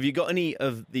 Have you got any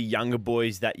of the younger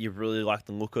boys that you really like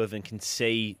the look of and can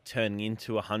see turning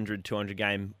into a 100, 200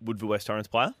 game Woodville West Torrens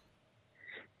player?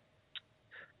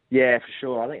 Yeah, for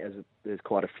sure. I think there's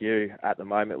quite a few at the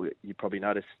moment. You probably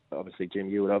noticed, obviously, Jim,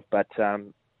 you would have, but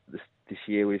this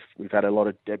year we've had a lot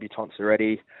of debutants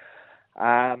already,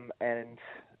 and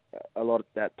a lot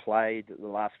that played the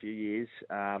last few years,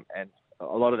 and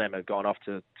a lot of them have gone off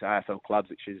to AFL clubs,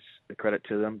 which is a credit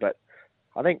to them. But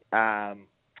I think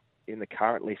in the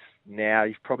current list now,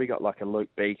 you've probably got like a Luke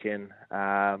Beacon,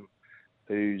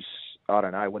 who's, I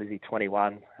don't know, what is he,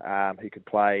 21, who could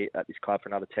play at this club for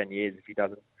another 10 years if he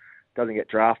doesn't get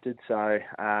drafted. So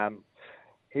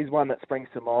he's one that springs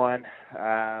to mind.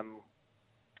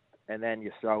 And then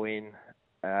you throw in,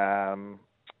 I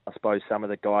suppose, some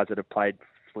of the guys that have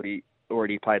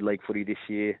already played league footy this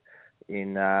year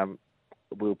in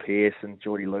Will Pearce and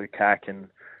Geordie Lukac and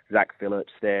Zach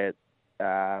Phillips. They're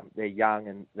young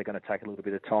and they're going to take a little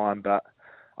bit of time, but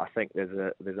I think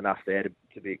there's enough there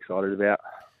to be excited about.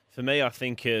 For me, I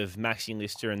think of Maxi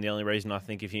Lister, and the only reason I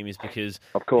think of him is because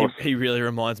of course he really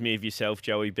reminds me of yourself,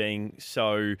 Joey, being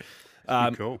so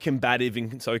cool, combative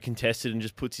and so contested, and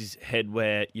just puts his head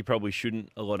where you probably shouldn't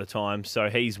a lot of times. So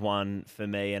he's one for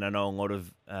me, and I know a lot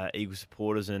of Eagles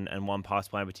supporters and one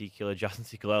past player in particular, Justin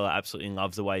Cicolella, absolutely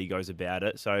loves the way he goes about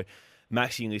it. So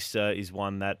Maxi Lister is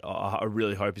one that I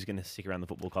really hope is going to stick around the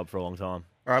football club for a long time.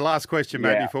 All right, last question,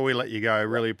 mate, before we let you go. I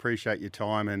really appreciate your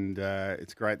time, and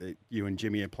it's great that you and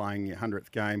Jimmy are playing your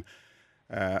 100th game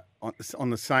on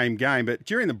the same game. But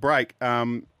during the break,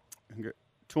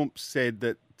 Tump said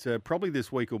that probably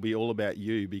this week will be all about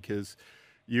you, because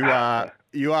you are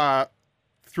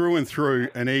through and through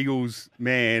an Eagles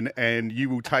man, and you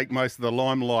will take most of the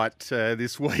limelight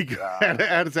this week. How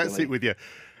does that sit with you?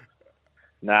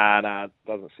 Nah, it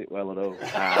doesn't sit well at all.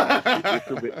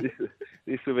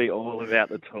 This will be all about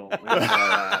the Tump.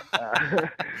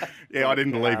 Yeah, I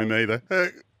didn't believe him either.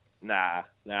 Nah.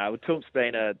 Well, Tump's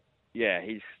been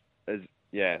he's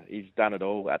done it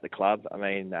all at the club. I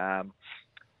mean,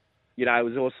 it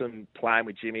was awesome playing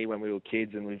with Jimmy when we were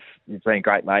kids, and we've been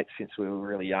great mates since we were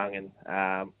really young. And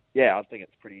I think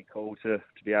it's pretty cool to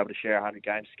be able to share 100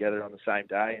 games together on the same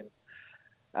day.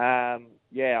 And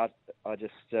I'll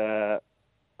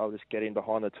just get in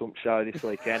behind the Tump show this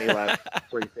weekend. He'll have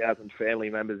 3,000 family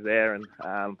members there, and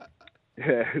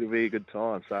it'll be a good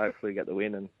time. So hopefully get the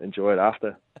win and enjoy it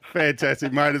after.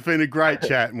 Fantastic, mate. It's been a great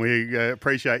chat, and we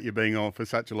appreciate you being on for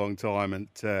such a long time. And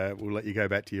we'll let you go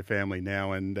back to your family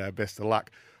now, and best of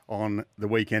luck on the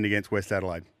weekend against West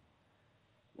Adelaide.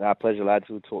 Pleasure, lads.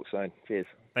 We'll talk soon. Cheers.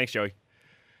 Thanks, Joey.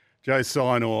 Joe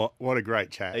Sinor, what a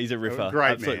great chat. He's a riffer.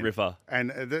 Great Absolute man. riffer.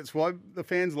 And that's why the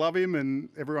fans love him, and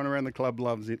everyone around the club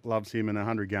loves him, and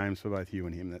 100 games for both you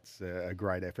and him. That's a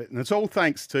great effort. And it's all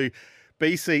thanks to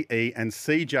BCE and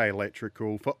CJ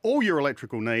Electrical for all your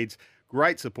electrical needs.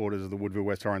 Great supporters of the Woodville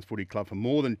West Torrens Footy Club for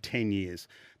more than 10 years.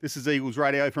 This is Eagles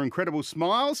Radio for Incredible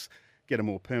Smiles. Get a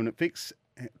more permanent fix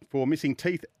for missing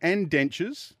teeth and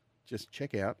dentures. Just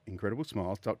check out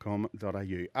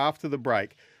incrediblesmiles.com.au. After the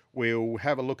break, we'll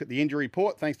have a look at the injury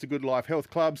report, thanks to Good Life Health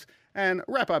Clubs, and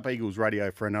wrap up Eagles Radio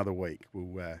for another week.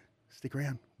 We'll stick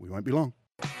around. We won't be long.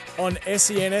 On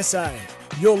SENSA,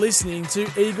 you're listening to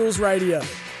Eagles Radio.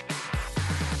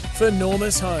 For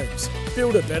Normus Homes,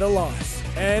 build a better life.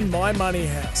 And My Money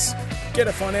House. Get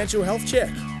a financial health check.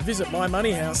 Visit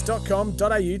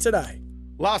mymoneyhouse.com.au today.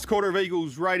 Last quarter of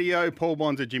Eagles Radio. Paul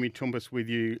Bonza, Jimmy Tumpus with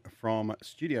you from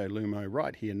Studio Lumo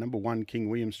right here, number 1 King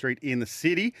William Street in the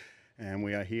city. And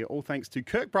we are here all thanks to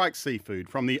Kirkbrake Seafood.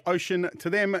 From the ocean to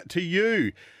them to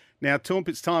you. Now, Tump,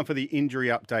 it's time for the injury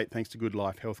update thanks to Good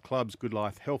Life Health Clubs. Good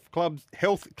Life Health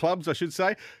Clubs, I should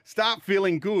say. Start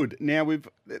feeling good. Now,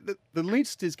 the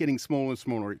list is getting smaller and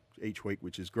smaller each week,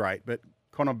 which is great. But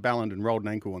Connor Ballandon rolled an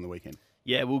ankle on the weekend.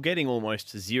 Yeah, we're getting almost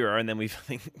to zero, and then we've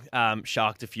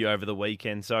sharked a few over the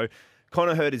weekend. So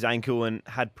Connor hurt his ankle and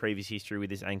had previous history with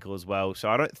his ankle as well. So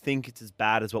I don't think it's as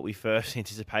bad as what we first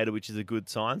anticipated, which is a good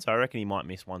sign. So I reckon he might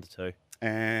miss 1 to 2.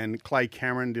 And Clay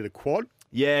Cameron did a quad.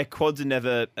 Yeah, quads are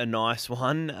never a nice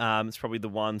one. It's probably the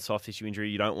one soft tissue injury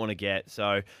you don't want to get.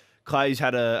 So Clay's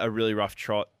had a really rough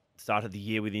trot started the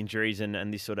year with injuries,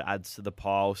 and this sort of adds to the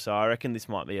pile. So I reckon this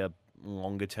might be a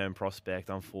longer-term prospect,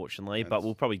 unfortunately, but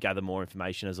we'll probably gather more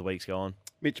information as the weeks go on.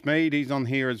 Mitch Mead, he's on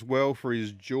here as well for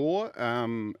his jaw.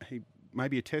 He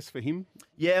maybe a test for him?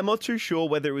 Yeah, I'm not too sure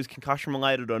whether it was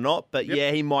concussion-related or not, but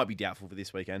yeah, he might be doubtful for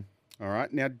this weekend. All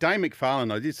right. Now, Dane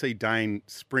McFarlane, I did see Dane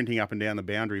sprinting up and down the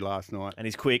boundary last night. And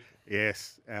he's quick.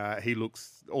 Yes. He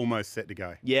looks almost set to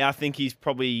go. Yeah, I think he's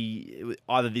probably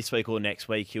either this week or next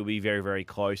week. He'll be very, very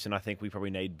close, and I think we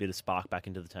probably need a bit of spark back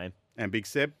into the team. And Big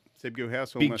Seb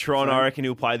Gilhouse. Big Tron, I reckon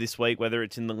he'll play this week, whether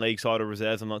it's in the league side or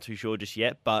reserves. I'm not too sure just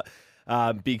yet, but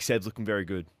Big Seb's looking very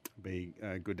good. Be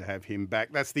good to have him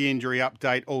back. That's the injury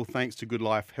update, all thanks to Good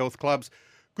Life Health Clubs.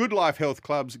 Good Life Health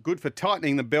Clubs, good for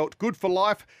tightening the belt, good for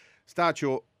life. Start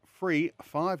your free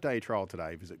 5-day trial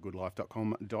today. Visit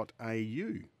goodlife.com.au.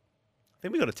 I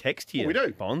think we got a text here. We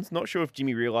do. Bonds. Not sure if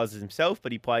Jimmy realises himself,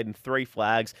 but he played in 3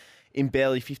 flags in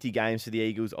barely 50 games for the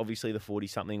Eagles. Obviously, the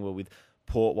 40-something were with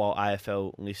Port while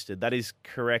AFL listed. That is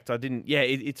correct. I didn't... Yeah,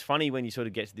 it's funny when you sort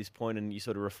of get to this point and you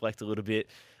sort of reflect a little bit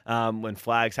when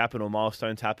flags happen or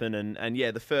milestones happen. And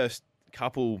yeah, the first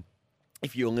couple,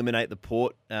 if you eliminate the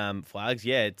Port flags,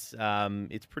 yeah,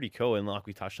 it's pretty cool. And like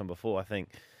we touched on before, I think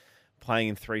playing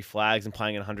in 3 flags and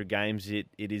playing in 100 games, it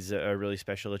is a really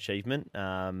special achievement.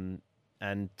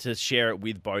 And to share it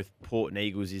with both Port and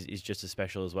Eagles is just as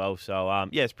special as well. So,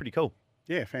 yeah, it's pretty cool.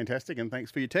 Yeah, fantastic. And thanks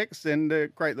for your texts. And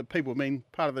great that people have been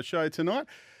part of the show tonight.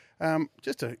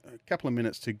 Just a couple of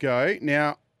minutes to go.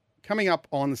 Now, coming up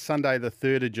on Sunday, the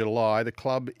 3rd of July, the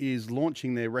club is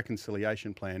launching their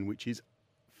reconciliation plan, which is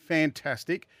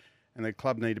fantastic. And the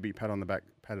club need to be patted on the back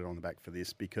for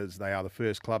this because they are the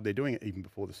first club. They're doing it even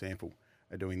before the Sample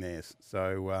are doing theirs.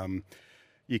 So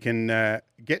you can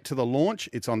get to the launch.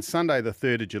 It's on Sunday, the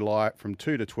 3rd of July from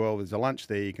 2 to 12. There's a lunch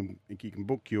there. You can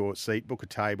book your seat, book a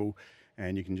table,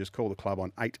 and you can just call the club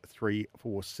on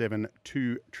 8347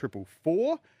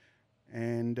 2444.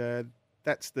 And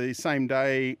that's the same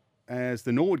day as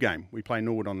the Norwood game. We play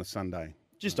Norwood on the Sunday.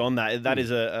 Just on that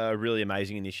is a really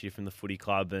amazing initiative from the footy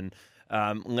club and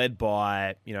led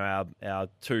by our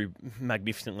 2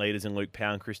 magnificent leaders in Luke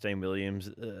Powell and Christine Williams.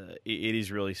 It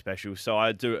is really special. So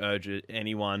I do urge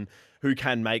anyone who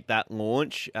can make that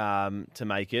launch to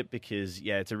make it because,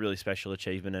 yeah, it's a really special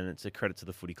achievement and it's a credit to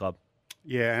the footy club.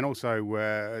 Yeah, and also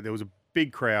there was a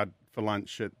big crowd for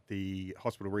lunch at the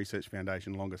Hospital Research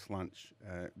Foundation, longest lunch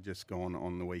just gone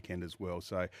on the weekend as well.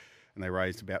 So, and they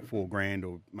raised about $4,000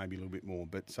 or maybe a little bit more.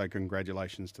 But so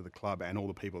congratulations to the club and all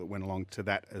the people that went along to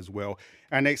that as well.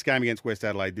 Our next game against West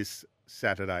Adelaide this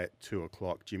Saturday at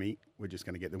 2:00. Jimmy, we're just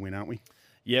going to get the win, aren't we?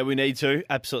 Yeah, we need to.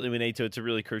 Absolutely, we need to. It's a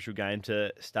really crucial game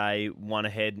to stay one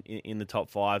ahead in the top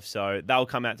 5. So they'll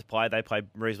come out to play. They played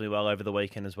reasonably well over the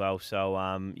weekend as well. So,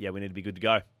 yeah, we need to be good to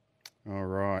go. All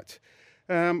right.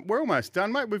 We're almost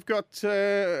done, mate. We've got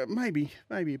maybe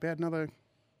about another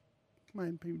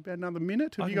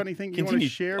minute. Have you got anything you want to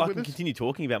share with us? I can continue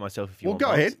talking about myself if you want.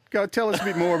 Well, go ahead. Go tell us a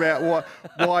bit more about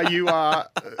why you are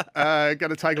going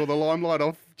to take all the limelight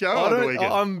off Joe on the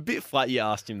weekend. I'm a bit flat you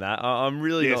asked him that. I'm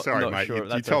really not sure mate. if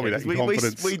that's you told okay. me that in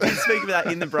confidence. We did speak about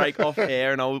that in the break off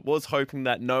air, and I was hoping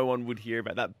that no one would hear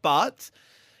about that. But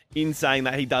in saying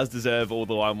that, he does deserve all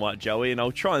the limelight, Joey, and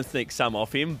I'll try and sneak some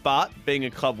off him. But being a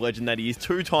club legend that he is,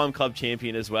 2-time club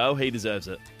champion as well, he deserves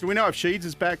it. Do we know if Sheeds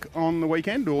is back on the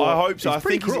weekend? Or I hope so. I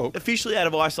think he's officially out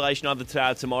of isolation either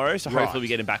today or tomorrow, so hopefully we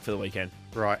get him back for the weekend.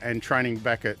 Right, and training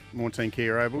back at Montine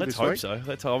Kia Oval this week? Let's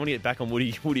hope so. I want to get back on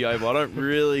Woody Oval. I don't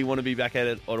really want to be back at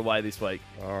it Ottaway this week.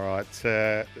 All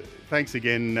right. Thanks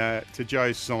again to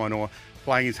Joe Sinor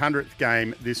playing his 100th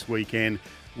game this weekend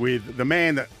with the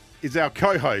man that is our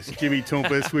co-host, Jimmy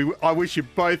Toumpas. I wish you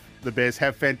both the best.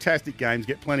 Have fantastic games.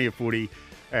 Get plenty of footy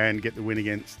and get the win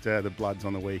against the Bloods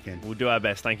on the weekend. We'll do our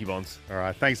best. Thank you, Bonds. All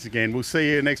right. Thanks again. We'll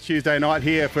see you next Tuesday night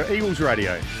here for Eagles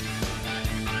Radio.